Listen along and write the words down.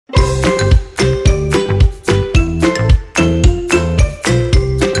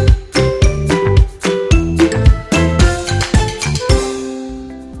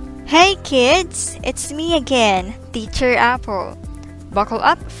It's me again, Teacher Apple. Buckle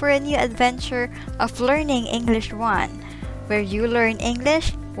up for a new adventure of Learning English 1, where you learn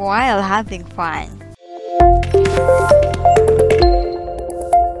English while having fun.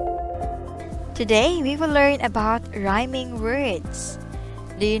 Today, we will learn about rhyming words.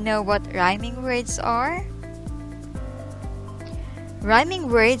 Do you know what rhyming words are?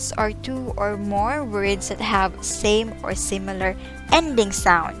 Rhyming words are two or more words that have same or similar ending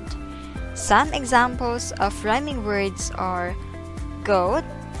sound. Some examples of rhyming words are goat,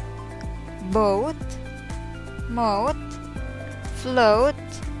 boat, moat, float,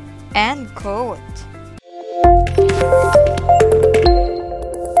 and coat.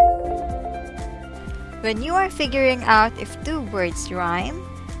 When you are figuring out if two words rhyme,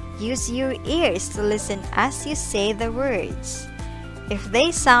 use your ears to listen as you say the words. If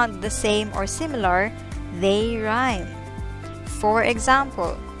they sound the same or similar, they rhyme. For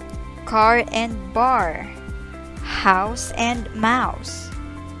example, car and bar, house and mouse.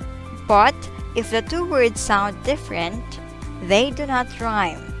 But if the two words sound different, they do not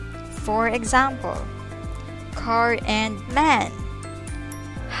rhyme. For example, car and man,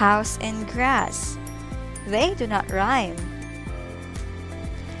 house and grass. They do not rhyme.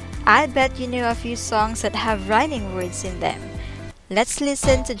 I bet you know a few songs that have rhyming words in them. Let's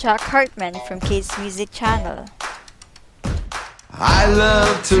listen to Jack Hartman from Kids Music Channel. I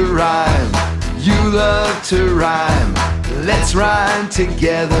love to rhyme, you love to rhyme. Let's rhyme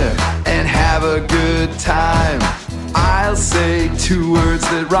together and have a good time. I'll say two words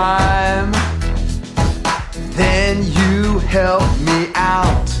that rhyme, then you help me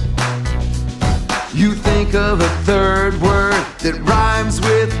out. You think of a third word that rhymes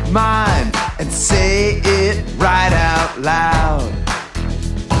with mine and say it right out loud.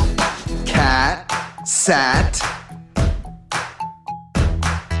 Cat, sat,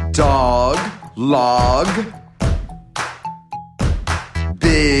 dog, log,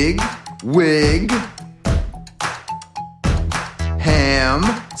 big, wig, ham,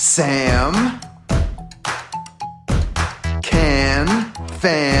 Sam, can,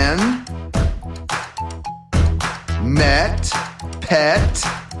 fan, met, pet.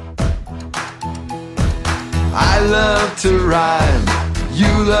 I love to rhyme, you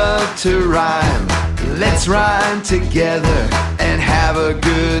love to rhyme. Let's rhyme together and have a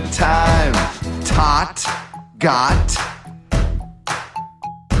good time. Tot, got,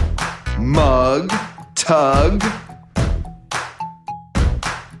 mug, tug,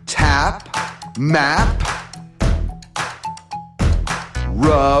 tap, map,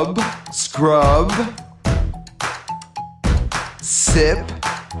 rub, scrub, sip,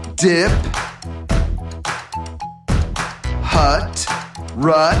 dip, hut,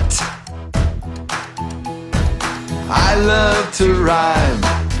 rut. I love to rhyme,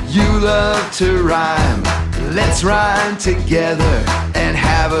 you love to rhyme. Let's rhyme together and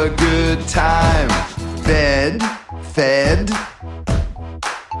have a good time. Bed, fed,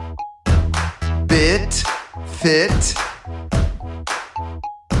 bit, fit,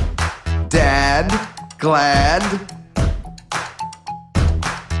 dad, glad,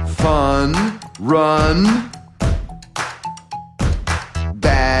 fun, run,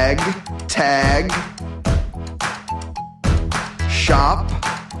 bag, tag, shop,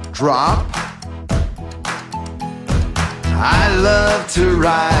 drop. I love to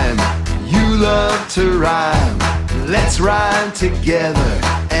rhyme, you love to rhyme. Let's rhyme together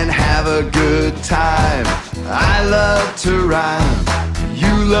and have a good time. I love to rhyme,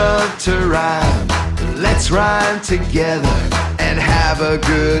 you love to rhyme. Let's rhyme together and have a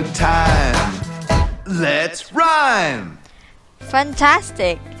good time. Let's rhyme!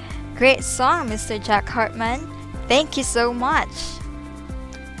 Fantastic! Great song, Mr. Jack Hartman. Thank you so much.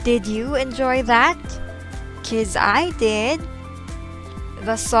 Did you enjoy that? 'Cause I did.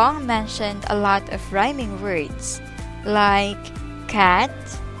 The song mentioned a lot of rhyming words like cat,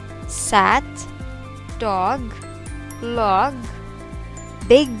 sat, dog, log,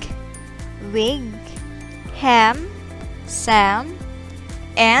 big, wig, ham, Sam,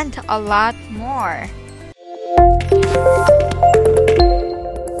 and a lot more.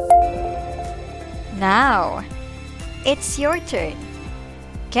 Now, it's your turn.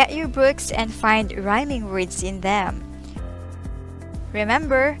 Get your books and find rhyming words in them.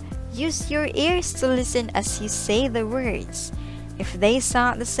 Remember, use your ears to listen as you say the words. If they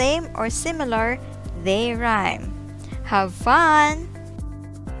sound the same or similar, they rhyme. Have fun!